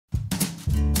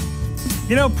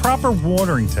Proper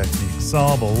watering techniques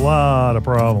solve a lot of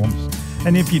problems.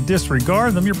 And if you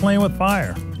disregard them, you're playing with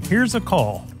fire. Here's a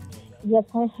call. Yes,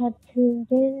 I had tuned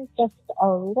in just a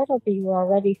little bit. You were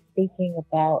already speaking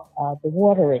about the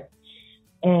watering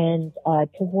and to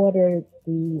water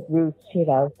the roots,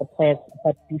 the plants,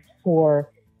 but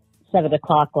before 7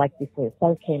 o'clock, like before the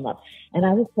sun came up. And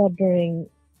I was wondering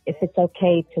if it's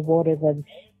okay to water them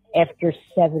after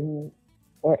 7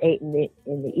 or 8 in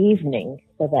the evening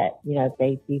so that,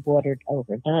 they'd be watered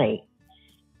overnight.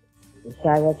 So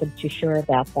I wasn't too sure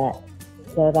about that.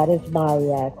 So that is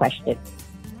my question.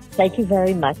 Thank you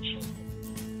very much.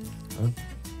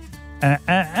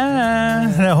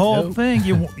 The whole thing,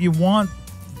 you want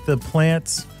the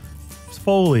plant's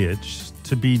foliage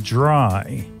to be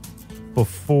dry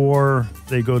before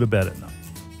they go to bed at night.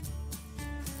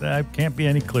 That can't be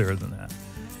any clearer than that.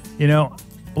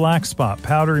 Black spot,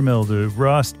 powdery mildew,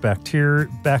 rust,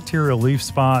 bacterial leaf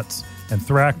spots,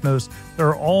 anthracnose,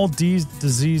 they're all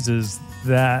diseases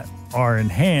that are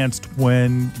enhanced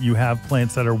when you have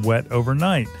plants that are wet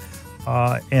overnight.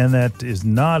 And that is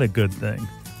not a good thing.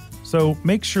 So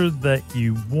make sure that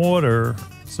you water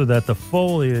so that the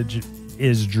foliage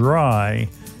is dry,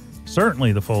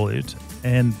 certainly the foliage.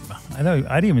 And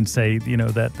I'd even say,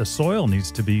 that the soil needs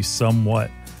to be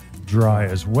somewhat dry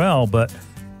as well. But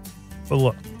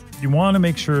look, you want to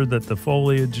make sure that the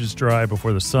foliage is dry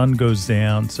before the sun goes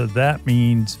down. So that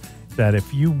means that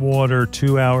if you water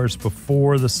 2 hours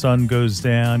before the sun goes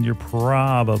down, you're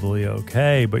probably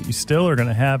okay, but you still are going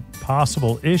to have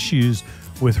possible issues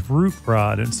with root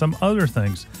rot and some other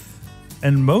things.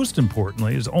 And most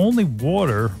importantly is only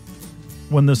water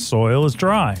when the soil is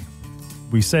dry.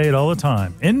 We say it all the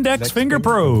time. Index finger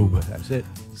probe. That's it.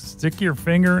 Stick your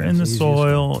finger in the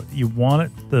soil. You want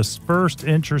it, this first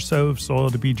inch or so of soil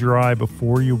to be dry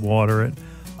before you water it.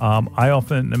 I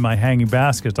often, in my hanging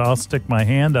baskets, I'll stick my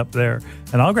hand up there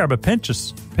and I'll grab a pinch of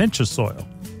soil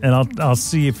and I'll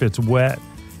see if it's wet.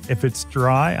 If it's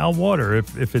dry, I'll water.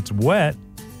 If it's wet,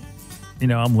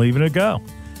 I'm leaving it go.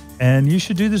 And you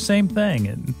should do the same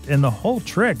thing. And the whole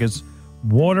trick is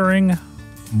watering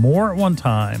more at one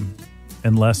time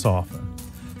and less often.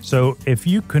 So if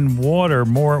you can water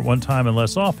more at one time and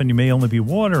less often, you may only be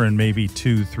watering maybe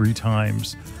 2-3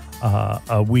 times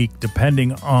a week,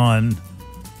 depending on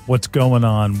what's going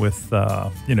on with,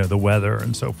 the weather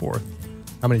and so forth.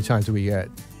 How many times do we get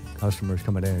customers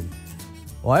coming in?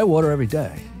 Well, I water every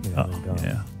day.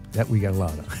 Yeah. That we get a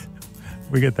lot of.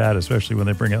 We get that, especially when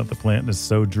they bring out the plant and it's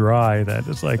so dry that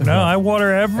it's like, no, I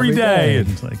water every day. And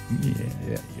it's like,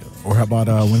 yeah. Or how about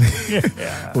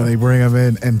when they bring them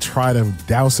in and try to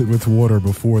douse it with water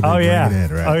before they bring it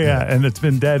in, right? Oh, yeah. And it's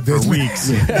been dead for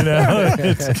weeks. Can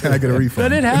I get a refund?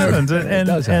 But it happens. It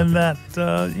does happen. And that,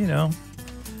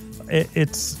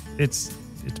 it's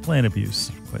plant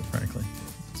abuse, quite frankly.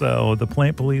 So the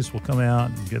plant police will come out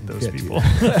and get those people.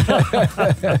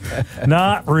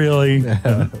 Not really.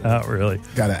 Not really.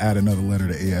 Got to add another letter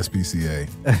to ASPCA.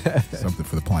 Something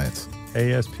for the plants.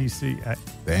 ASPC.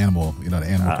 The animal, the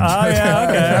animal. Okay.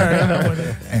 All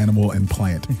right. Animal and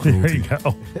plant cruelty. There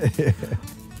you go.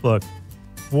 Look,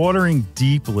 watering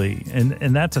deeply,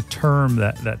 and that's a term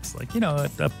that's like,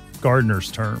 a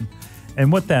gardener's term.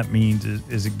 And what that means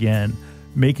is again,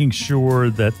 making sure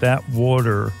that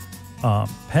water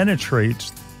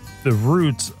penetrates the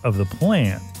roots of the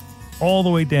plant all the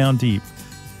way down deep,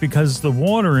 because the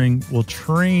watering will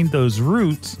train those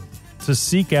roots to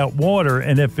seek out water.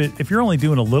 And if you're only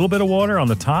doing a little bit of water on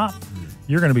the top,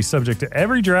 you're going to be subject to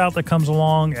every drought that comes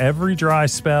along, every dry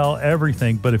spell,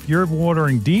 everything. But if you're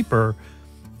watering deeper,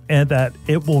 and that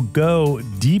it will go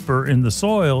deeper in the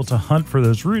soil to hunt for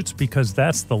those roots, because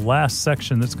that's the last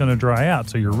section that's going to dry out.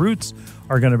 So your roots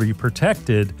are going to be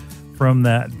protected from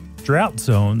that drought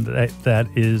zone that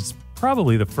is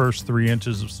probably the first 3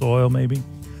 inches of soil, maybe.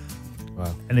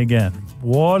 Wow. And again,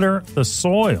 water the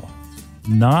soil,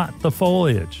 not the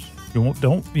foliage.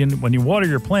 When you water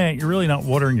your plant, you're really not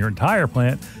watering your entire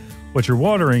plant. What you're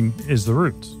watering is the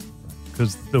roots,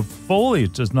 because the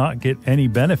foliage does not get any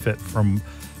benefit from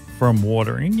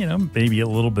watering, maybe a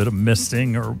little bit of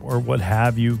misting or what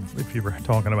have you, if you were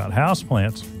talking about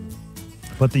houseplants.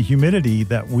 But the humidity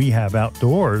that we have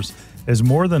outdoors is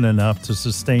more than enough to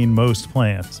sustain most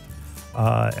plants.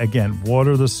 Again,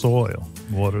 water the soil.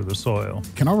 Water the soil.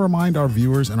 Can I remind our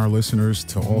viewers and our listeners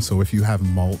to also, if you have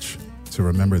mulch, to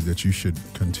remember that you should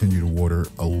continue to water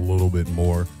a little bit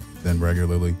more than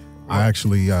regularly? I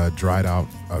actually dried out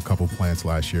a couple plants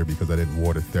last year because I didn't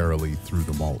water thoroughly through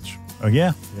the mulch. Oh,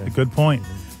 yeah. Good point.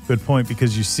 Good point,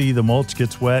 because you see the mulch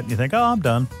gets wet and you think, oh, I'm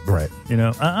done. Right. You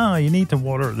need to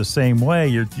water it the same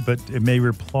way, but it may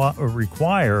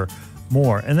require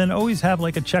more. And then always have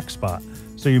like a check spot.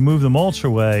 So you move the mulch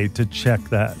away to check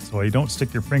that. So you don't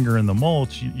stick your finger in the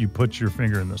mulch, you put your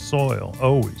finger in the soil.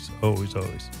 Always, always,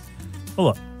 always. But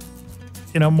look,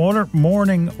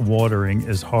 morning watering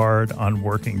is hard on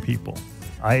working people.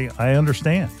 I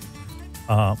understand.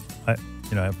 I have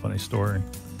a funny story.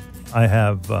 I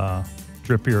have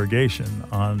drip irrigation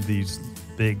on these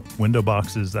big window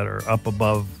boxes that are up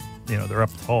above, they're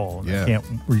up tall and I can't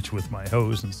reach with my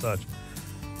hose and such.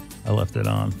 I left it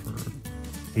on for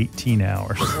 18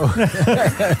 hours.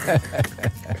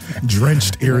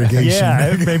 Drenched irrigation.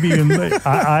 Yeah, maybe even,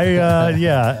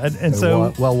 And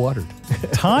so. Well watered.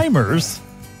 Timers,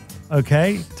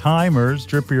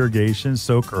 drip irrigation,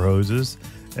 soaker hoses,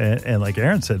 and like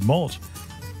Aaron said, mulch,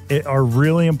 are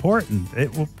really important.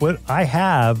 I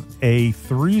have a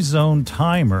 3-zone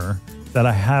timer that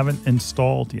I haven't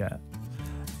installed yet.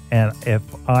 And if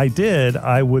I did,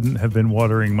 I wouldn't have been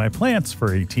watering my plants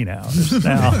for 18 hours.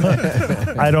 Now,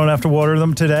 I don't have to water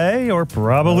them today or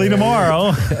probably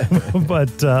tomorrow.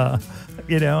 But,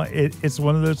 it's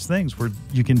one of those things where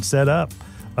you can set up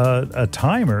a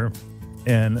timer.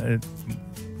 And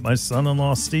my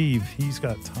son-in-law, Steve, he's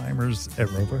got timers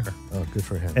everywhere. Oh, good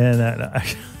for him. And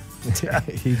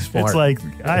he's smart. It's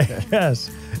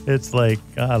like,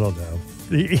 I don't know.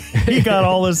 He got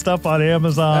all this stuff on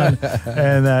Amazon,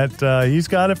 and that he's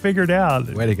got it figured out.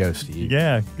 Way to go, Steve.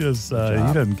 Yeah, because he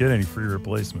doesn't get any free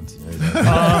replacements.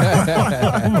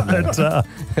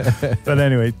 But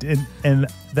anyway, and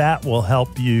that will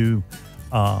help you.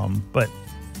 But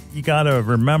you got to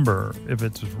remember, if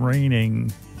it's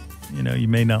raining, you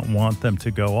may not want them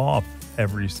to go off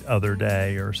every other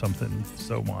day or something,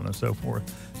 so on and so forth.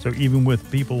 So even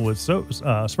with people with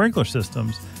sprinkler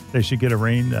systems, they should get a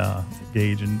rain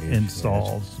gauge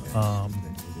installed.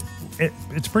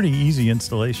 It's pretty easy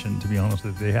installation, to be honest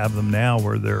with you. They have them now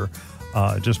where they're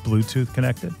just Bluetooth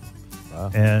connected. Wow.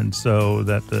 And so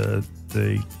that the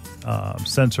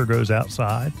sensor goes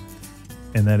outside,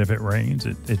 and then if it rains,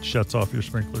 it shuts off your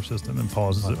sprinkler system and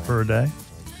pauses it for a day.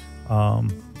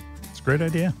 It's a great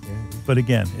idea. Yeah. But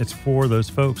again, it's for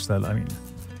those folks that,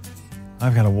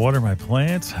 I've got to water my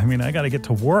plants. I got to get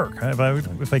to work.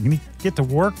 If I can get to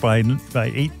work by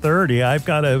 8:30, I've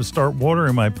got to start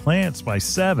watering my plants by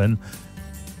 7.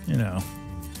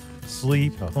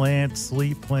 Sleep plants.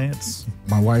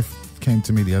 My wife came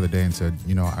to me the other day and said,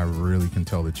 I really can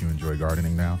tell that you enjoy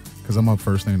gardening now, because I'm up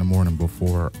first thing in the morning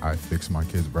before I fix my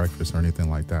kids' breakfast or anything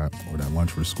like that, or that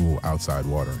lunch for school, outside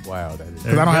watering. Wow, that is.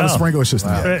 Because I don't have a sprinkler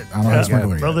system yet. I don't have a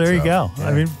sprinkler yet. Well, there you go.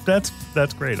 Yeah.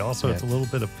 That's great. Also, it's a little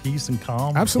bit of peace and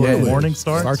calm. Absolutely. Morning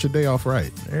starts. Start your day off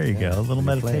right. There you go. A little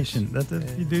meditation.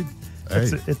 You do.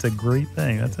 It's a great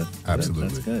thing. That's it. Absolutely.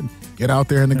 That's good. Get out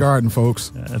there in the garden,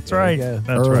 folks. That's right. That's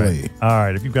early. Right. All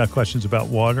right. If you've got questions about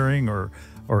watering or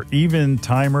even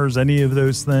timers, any of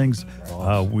those things,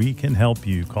 we can help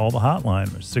you. Call the hotline,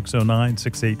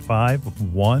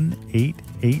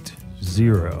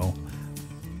 609-685-1880.